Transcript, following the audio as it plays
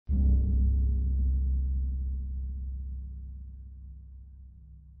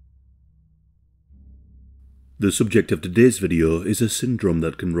The subject of today's video is a syndrome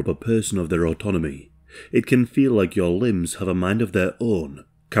that can rob a person of their autonomy. It can feel like your limbs have a mind of their own,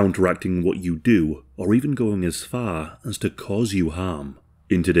 counteracting what you do, or even going as far as to cause you harm.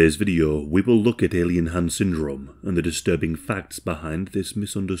 In today's video, we will look at alien hand syndrome and the disturbing facts behind this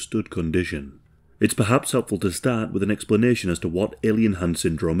misunderstood condition. It's perhaps helpful to start with an explanation as to what alien hand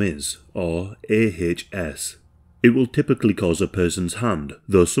syndrome is, or AHS. It will typically cause a person's hand,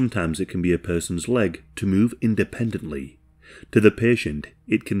 though sometimes it can be a person's leg, to move independently. To the patient,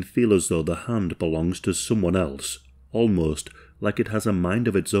 it can feel as though the hand belongs to someone else, almost like it has a mind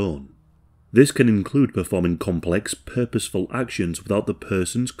of its own. This can include performing complex, purposeful actions without the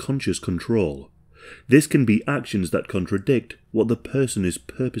person's conscious control. This can be actions that contradict what the person is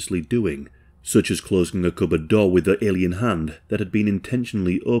purposely doing, such as closing a cupboard door with the alien hand that had been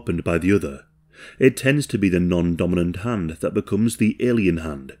intentionally opened by the other. It tends to be the non-dominant hand that becomes the alien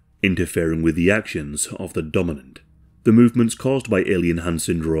hand, interfering with the actions of the dominant. The movements caused by alien hand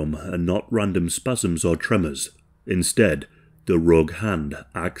syndrome are not random spasms or tremors. Instead, the rogue hand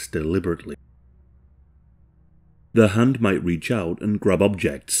acts deliberately. The hand might reach out and grab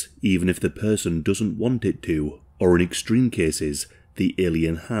objects, even if the person doesn't want it to, or in extreme cases, the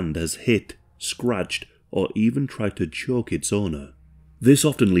alien hand has hit, scratched, or even tried to choke its owner. This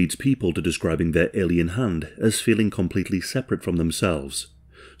often leads people to describing their alien hand as feeling completely separate from themselves.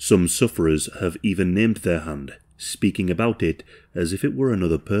 Some sufferers have even named their hand, speaking about it as if it were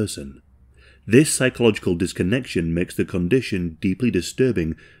another person. This psychological disconnection makes the condition deeply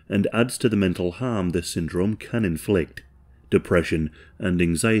disturbing and adds to the mental harm the syndrome can inflict. Depression and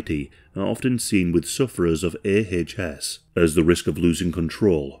anxiety are often seen with sufferers of AHS, as the risk of losing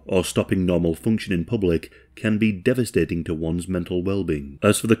control or stopping normal function in public can be devastating to one's mental well-being.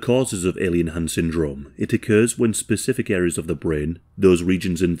 As for the causes of alien hand syndrome, it occurs when specific areas of the brain, those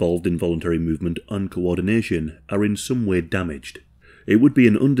regions involved in voluntary movement and coordination, are in some way damaged. It would be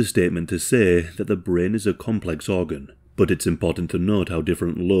an understatement to say that the brain is a complex organ, but it's important to note how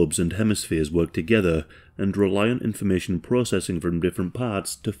different lobes and hemispheres work together and rely on information processing from different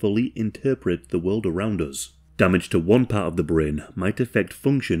parts to fully interpret the world around us. Damage to one part of the brain might affect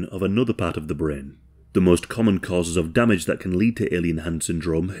function of another part of the brain. The most common causes of damage that can lead to alien hand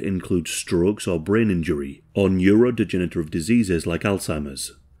syndrome include strokes or brain injury, or neurodegenerative diseases like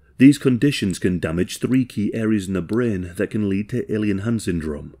Alzheimer's. These conditions can damage three key areas in the brain that can lead to alien hand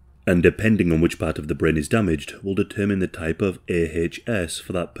syndrome, and depending on which part of the brain is damaged will determine the type of AHS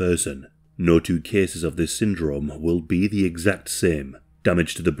for that person. No two cases of this syndrome will be the exact same.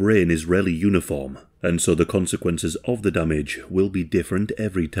 Damage to the brain is rarely uniform, and so the consequences of the damage will be different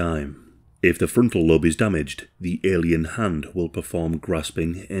every time. If the frontal lobe is damaged, the alien hand will perform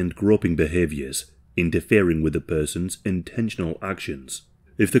grasping and groping behaviors, interfering with the person's intentional actions.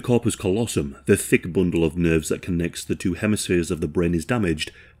 If the corpus callosum, the thick bundle of nerves that connects the two hemispheres of the brain, is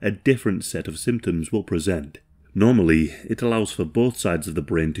damaged, a different set of symptoms will present. Normally, it allows for both sides of the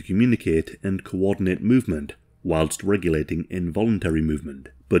brain to communicate and coordinate movement, whilst regulating involuntary movement.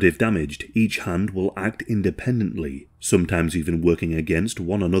 But if damaged, each hand will act independently, sometimes even working against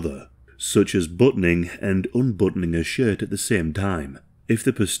one another, such as buttoning and unbuttoning a shirt at the same time. If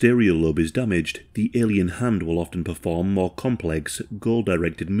the posterior lobe is damaged, the alien hand will often perform more complex,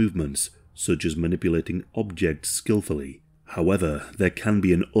 goal-directed movements, such as manipulating objects skillfully. However, there can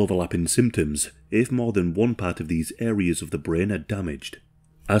be an overlap in symptoms if more than one part of these areas of the brain are damaged.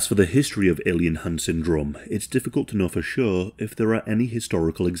 As for the history of alien hand syndrome, it's difficult to know for sure if there are any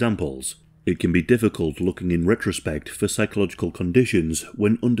historical examples. It can be difficult looking in retrospect for psychological conditions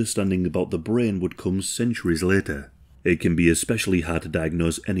when understanding about the brain would come centuries later. It can be especially hard to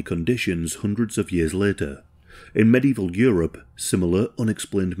diagnose any conditions hundreds of years later. In medieval Europe, similar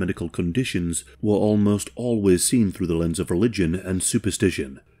unexplained medical conditions were almost always seen through the lens of religion and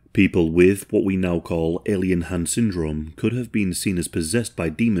superstition. People with what we now call alien hand syndrome could have been seen as possessed by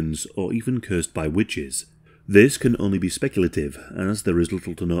demons or even cursed by witches. This can only be speculative, as there is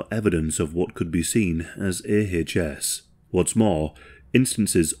little to no evidence of what could be seen as AHS. What's more,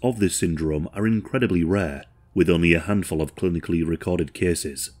 instances of this syndrome are incredibly rare, with only a handful of clinically recorded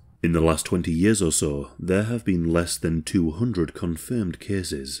cases. In the last 20 years or so, there have been less than 200 confirmed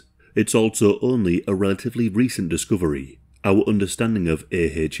cases. It's also only a relatively recent discovery. Our understanding of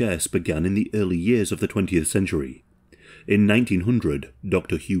AHS began in the early years of the 20th century. In 1900,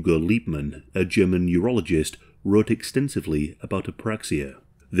 Dr. Hugo Liepmann, a German neurologist, wrote extensively about apraxia.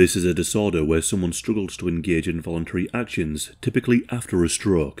 This is a disorder where someone struggles to engage in voluntary actions, typically after a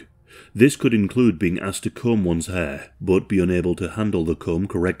stroke. This could include being asked to comb one's hair, but be unable to handle the comb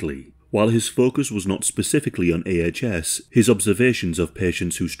correctly, While his focus was not specifically on AHS, his observations of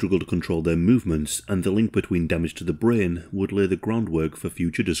patients who struggle to control their movements and the link between damage to the brain would lay the groundwork for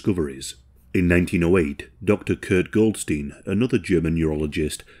future discoveries. In 1908, Dr. Kurt Goldstein, another German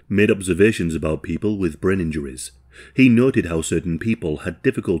neurologist, made observations about people with brain injuries. He noted how certain people had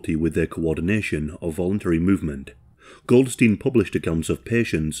difficulty with their coordination or voluntary movement. Goldstein published accounts of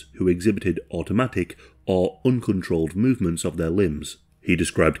patients who exhibited automatic or uncontrolled movements of their limbs. He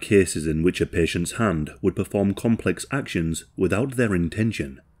described cases in which a patient's hand would perform complex actions without their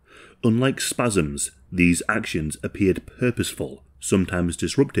intention. Unlike spasms, these actions appeared purposeful, sometimes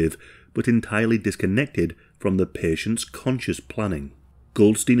disruptive, but entirely disconnected from the patient's conscious planning.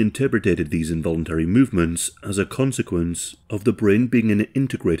 Goldstein interpreted these involuntary movements as a consequence of the brain being an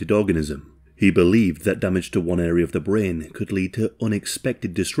integrated organism. He believed that damage to one area of the brain could lead to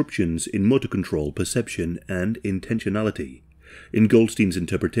unexpected disruptions in motor control, perception, and intentionality. In Goldstein's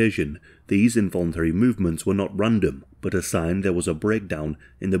interpretation, these involuntary movements were not random, but a sign there was a breakdown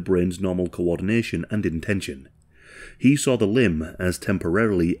in the brain's normal coordination and intention. He saw the limb as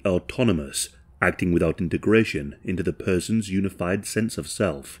temporarily autonomous, acting without integration into the person's unified sense of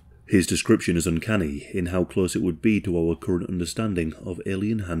self. His description is uncanny in how close it would be to our current understanding of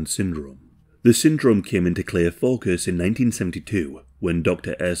alien hand syndrome. The syndrome came into clear focus in 1972 when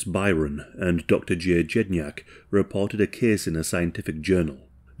Dr. S. Byron and Dr. J. Jedniak reported a case in a scientific journal.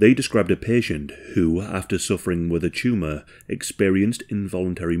 They described a patient who, after suffering with a tumour, experienced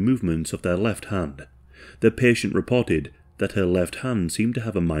involuntary movements of their left hand. The patient reported that her left hand seemed to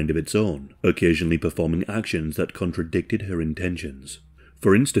have a mind of its own, occasionally performing actions that contradicted her intentions.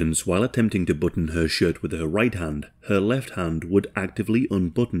 For instance, while attempting to button her shirt with her right hand, her left hand would actively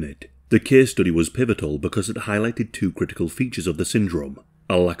unbutton it. The case study was pivotal because it highlighted two critical features of the syndrome: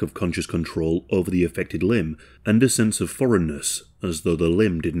 a lack of conscious control over the affected limb and a sense of foreignness, as though the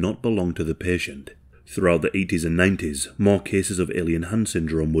limb did not belong to the patient. Throughout the 80s and 90s, more cases of alien hand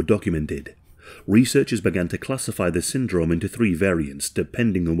syndrome were documented. Researchers began to classify the syndrome into three variants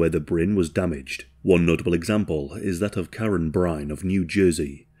depending on where the brain was damaged. One notable example is that of Karen Brine of New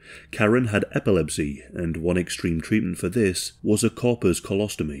Jersey. Karen had epilepsy, and one extreme treatment for this was a corpus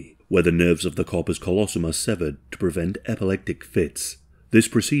callosotomy, where the nerves of the corpus callosum are severed to prevent epileptic fits. This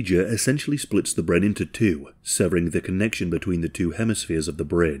procedure essentially splits the brain into two, severing the connection between the two hemispheres of the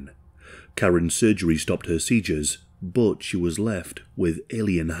brain. Karen's surgery stopped her seizures, but she was left with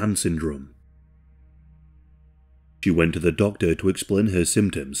alien hand syndrome. She went to the doctor to explain her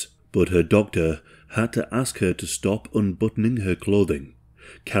symptoms, but her doctor had to ask her to stop unbuttoning her clothing.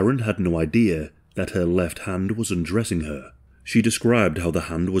 Karen had no idea that her left hand was undressing her. She described how the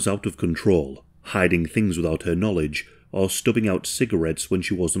hand was out of control, hiding things without her knowledge, or stubbing out cigarettes when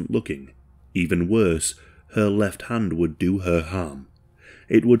she wasn't looking. Even worse, her left hand would do her harm.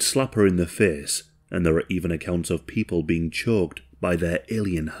 It would slap her in the face, and there are even accounts of people being choked by their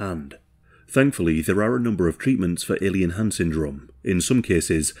alien hand. Thankfully, there are a number of treatments for alien hand syndrome. In some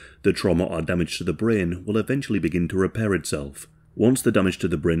cases, the trauma or damage to the brain will eventually begin to repair itself. Once the damage to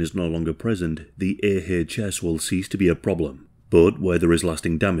the brain is no longer present, the AHS will cease to be a problem. But where there is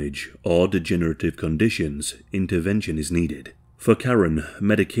lasting damage or degenerative conditions, intervention is needed. For Karen,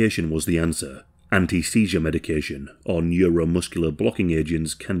 medication was the answer. Anti-seizure medication or neuromuscular blocking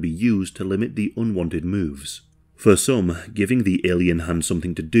agents can be used to limit the unwanted moves. For some, giving the alien hand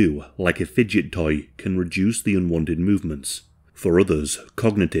something to do, like a fidget toy, can reduce the unwanted movements. For others,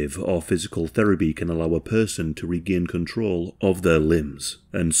 cognitive or physical therapy can allow a person to regain control of their limbs,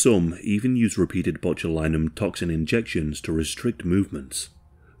 and some even use repeated botulinum toxin injections to restrict movements.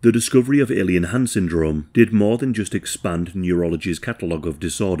 The discovery of alien hand syndrome did more than just expand neurology's catalogue of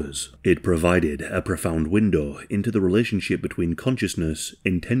disorders. It provided a profound window into the relationship between consciousness,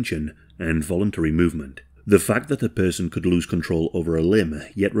 intention, and voluntary movement. The fact that a person could lose control over a limb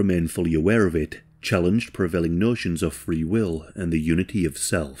yet remain fully aware of it challenged prevailing notions of free will and the unity of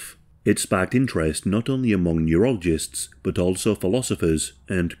self. It sparked interest not only among neurologists, but also philosophers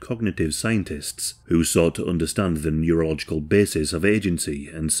and cognitive scientists, who sought to understand the neurological basis of agency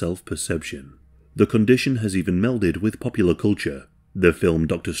and self-perception. The condition has even melded with popular culture. The film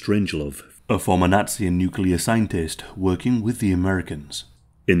Dr. Strangelove, a former Nazi and nuclear scientist working with the Americans.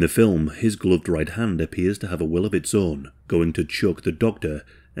 In the film, his gloved right hand appears to have a will of its own, going to choke the doctor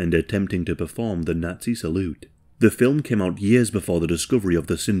and attempting to perform the Nazi salute. The film came out years before the discovery of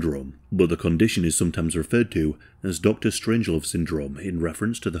the syndrome, but the condition is sometimes referred to as Dr. Strangelove syndrome in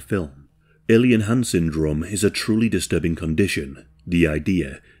reference to the film. Alien hand syndrome is a truly disturbing condition. The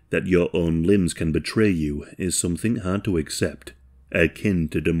idea that your own limbs can betray you is something hard to accept, akin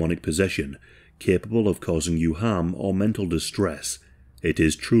to demonic possession, capable of causing you harm or mental distress. It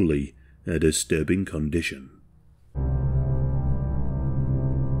is truly a disturbing condition.